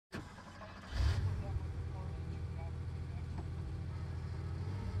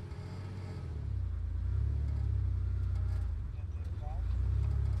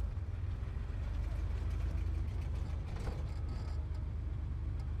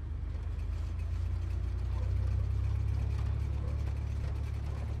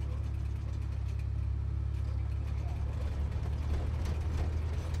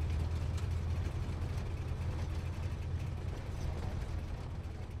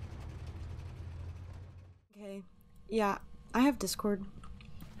Yeah, I have Discord.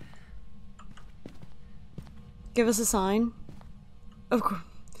 Give us a sign. Of course.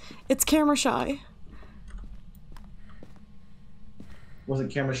 It's camera shy. Wasn't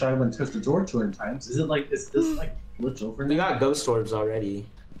camera shy when it touched the door 200 times? Is it like, is this like glitch over now? We got ghost orbs already.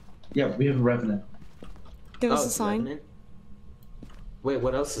 Yeah, we have a Revenant. Give us a sign. Revenant? Wait,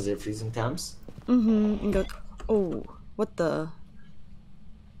 what else is it? Freezing temps? Mm-hmm. And go. Oh, what the?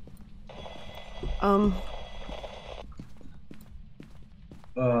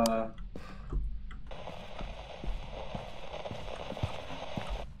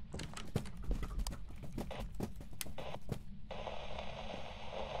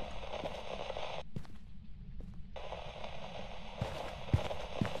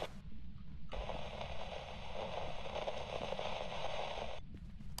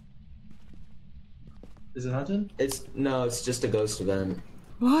 Is it haunted? No, it's just a ghost event.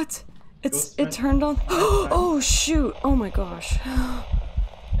 What? It turned on. Oh shoot! Oh my gosh.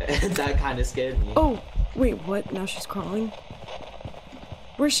 That kind of scared me. Oh wait, what? Now she's crawling.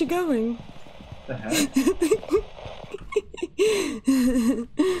 Where's she going? The heck?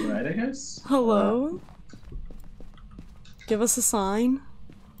 Right, I guess. Hello. Give us a sign.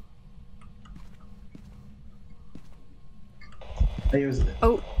 Hey, was it?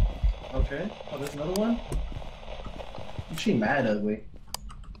 Oh. Okay. Oh, there's another one? Is she mad ugly?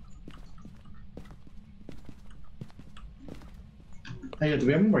 Hey, do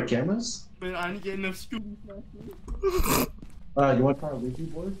we have any more cameras? Man, I didn't get enough students. You want to try a Ouija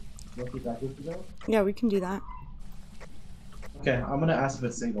board? You want to that good to go? Yeah, we can do that. Okay, I'm gonna ask if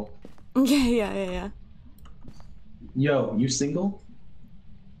it's single. Yeah. Yo, you single?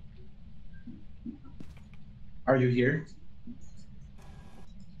 Are you here?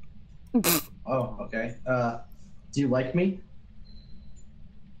 Oh, okay. Do you like me?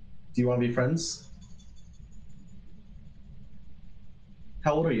 Do you want to be friends?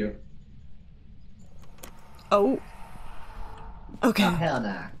 How old are you? Oh. Okay. Oh, hell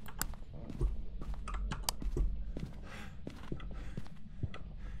nah.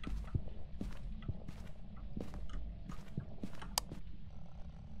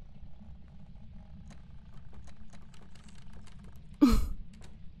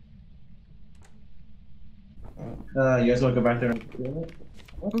 You guys want to go back there and feel it?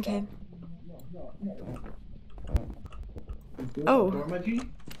 Okay. Oh.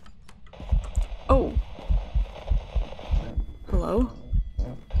 Oh. Hello?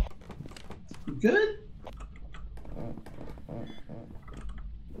 You good?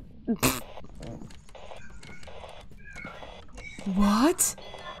 What?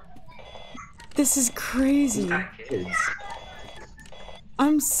 This is crazy. Kids.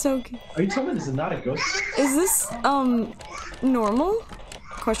 I'm so. Are you telling me this is not a ghost? Is this normal?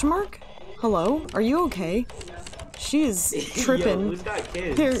 Question mark? Hello? Are you okay? She is tripping. Yo, who's got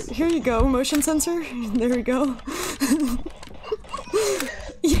kids? Here you go, motion sensor. There we go.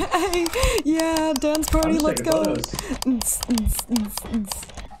 Yay! Yeah, dance party, let's go.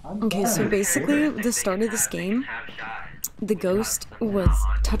 Okay, so basically, the start of this game, the ghost was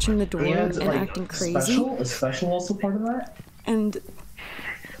touching the door and like, acting crazy. Is special also part of that? And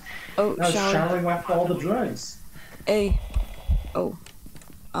oh, No, shower. showering after all the drugs. A. Oh.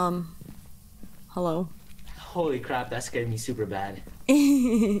 Hello. Holy crap, that scared me super bad.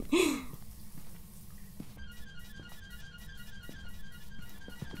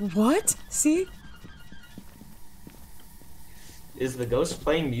 What? See? Is the ghost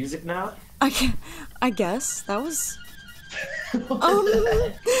playing music now? I guess that was.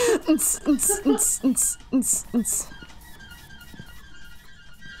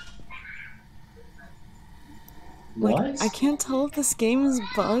 What? Like, I can't tell if this game is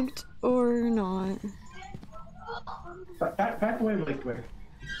bugged or not. Back away really quick.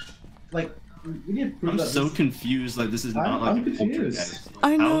 Like, we need to prove I'm that so this... confused. Like, this is not like I'm a confused. poltergeist.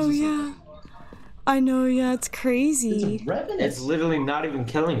 I How know, is this yeah. I know, yeah, it's crazy. It's a Revenant. It's literally not even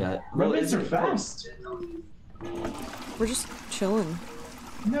killing us. Revenants are fast. We're just chilling.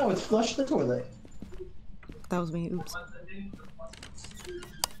 No, it's flush the toilet. That was me, oops.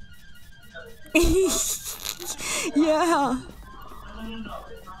 Yeah.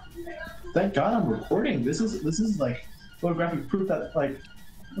 Thank God I'm recording. This is like photographic proof that like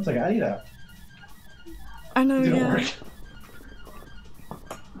looks like I need a. I know, Didn't yeah. work.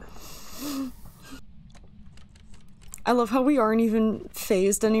 I love how we aren't even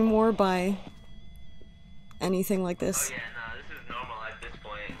phased anymore by anything like this. Oh yeah, no, this is normal at this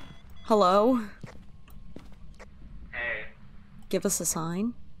point. Hello? Hey. Give us a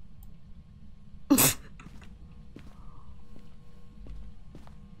sign.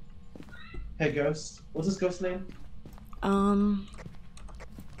 Hey, ghost. What's this ghost name? Holy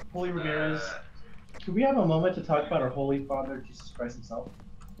Ramirez, could we have a moment to talk about our Holy Father, Jesus Christ himself?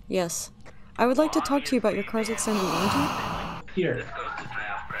 Yes. I would like to talk to you about your car's extended warranty. Here.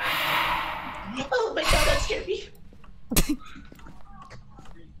 Oh my god, that scared me.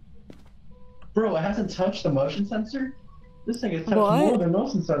 Bro, it hasn't touched the motion sensor? This thing has touched What? more than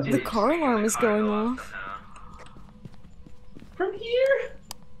motion sensor. The car alarm is going off. From here?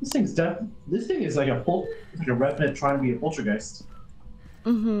 This thing is like a revenant trying to be a poltergeist.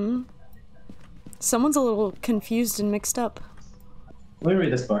 Mm-hmm. Someone's a little confused and mixed up. Let me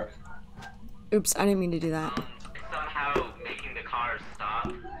read this book. Oops, I didn't mean to do that. Somehow making the car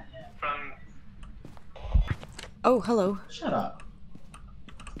stop from... Oh, hello. Shut up.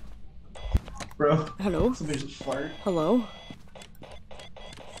 Bro. Hello? Somebody just farted. Hello?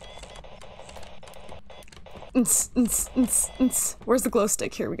 Where's the glow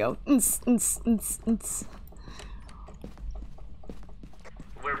stick? Here we go. We're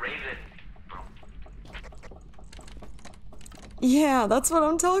Raven. Yeah, that's what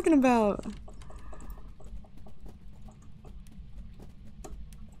I'm talking about.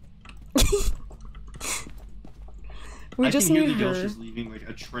 We just I can need hear the her. Yoshi's leaving like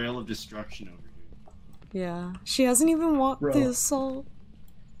a trail of destruction over here. Yeah, she hasn't even walked Bro. the assault.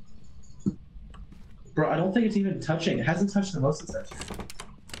 Bro, I don't think it's even touching. It hasn't touched the motion sensor.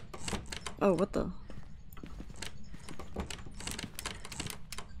 Oh, what the?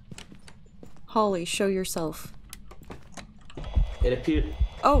 Holly, show yourself. It appeared.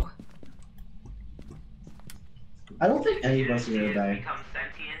 Oh, I don't think any of us are gonna die. Become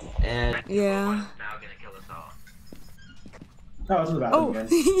sentient. And yeah. Now gonna kill us all. Oh, it's in the bathroom Oh. again.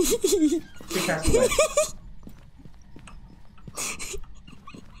 Get cast away.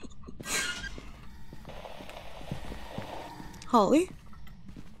 Holly?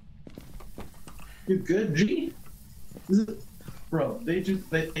 You good, G? Bro, they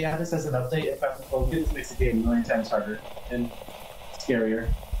had this as an update. In fact, this makes the game a million times harder and scarier.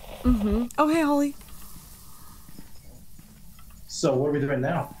 Mm-hmm. Oh, hey, Holly. So, what are we doing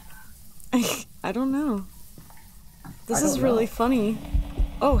now? I don't know. This I is don't really know. funny.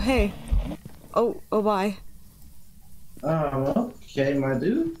 Oh, hey. Oh, bye. Okay, my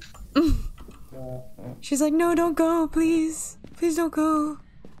dude. She's like, no, don't go, please. Please don't go.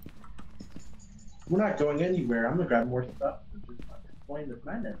 We're not going anywhere. I'm gonna grab more stuff. Explain this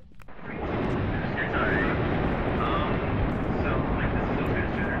madness. It's alright. So like this is a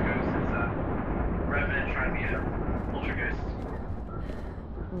transgender ghost. It's a revenant trying to be a poltergeist.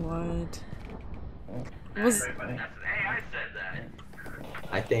 What? That's Was... very funny. Hey, I said that.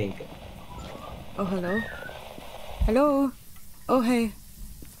 I think. Oh, hello? Hello? Oh, hey.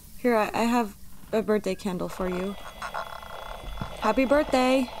 Here, I have a birthday candle for you. Happy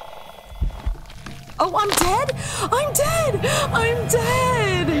birthday! Oh, I'm dead? I'm dead! I'm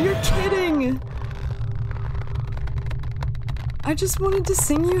dead! You're kidding! I just wanted to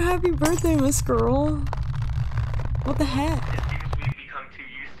sing you happy birthday, Miss Girl. What the heck? It seems we've become too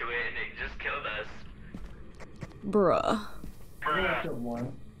used to it and it just killed us. Bruh. I only killed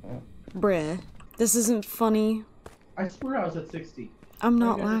one. Bruh. This isn't funny. I swear I was at 60. I'm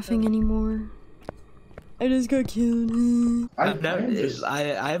not laughing anymore. I just got killed. I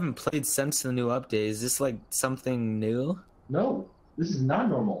haven't played since the new update. Is this like something new? No, this is not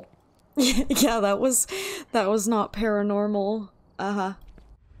normal. Yeah, that was not paranormal. Uh-huh.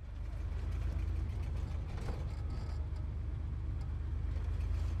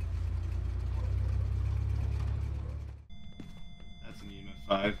 That's an EMF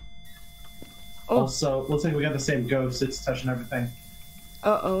 5. Oh. Also, looks like we got the same ghost. It's touching everything.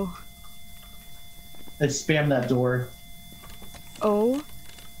 Uh-oh. Let's spam that door. Oh.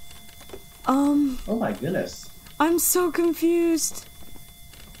 Oh my goodness. I'm so confused.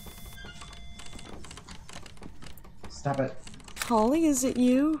 Stop it. Holly, is it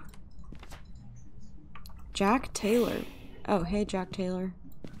you? Jack Taylor. Oh, hey, Jack Taylor.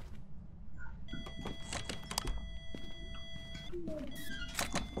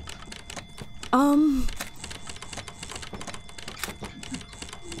 Um.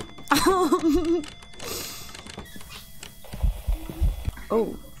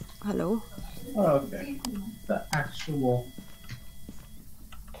 Oh, hello. Oh, okay. The actual.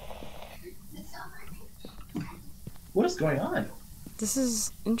 What is going on? This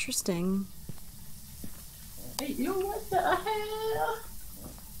is interesting. Hey, yo, what the hell?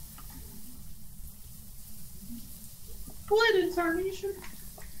 What incarnation?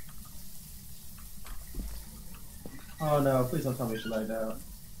 Oh no, please don't tell me she lied down.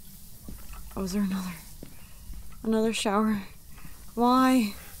 Oh, is there another shower?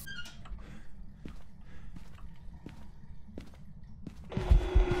 Why?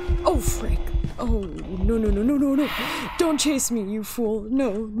 frick. Oh, no, no, no, no, no, no. Don't chase me, you fool.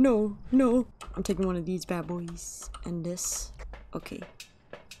 No, no, no. I'm taking one of these bad boys. And this. Okay.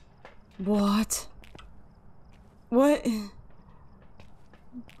 What? What?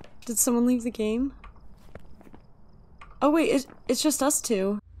 Did someone leave the game? Oh wait, it's just us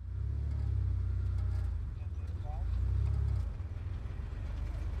two.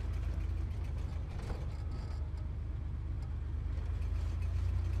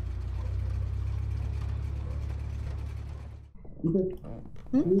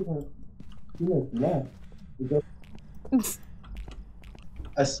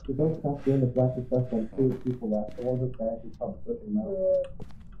 Us, we don't stop doing the black stuff when two people left. The one who's back is probably pushing them out.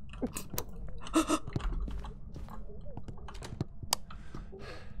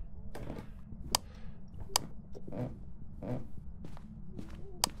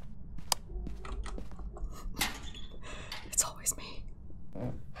 It's always me.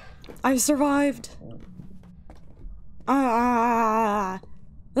 I survived. Ah.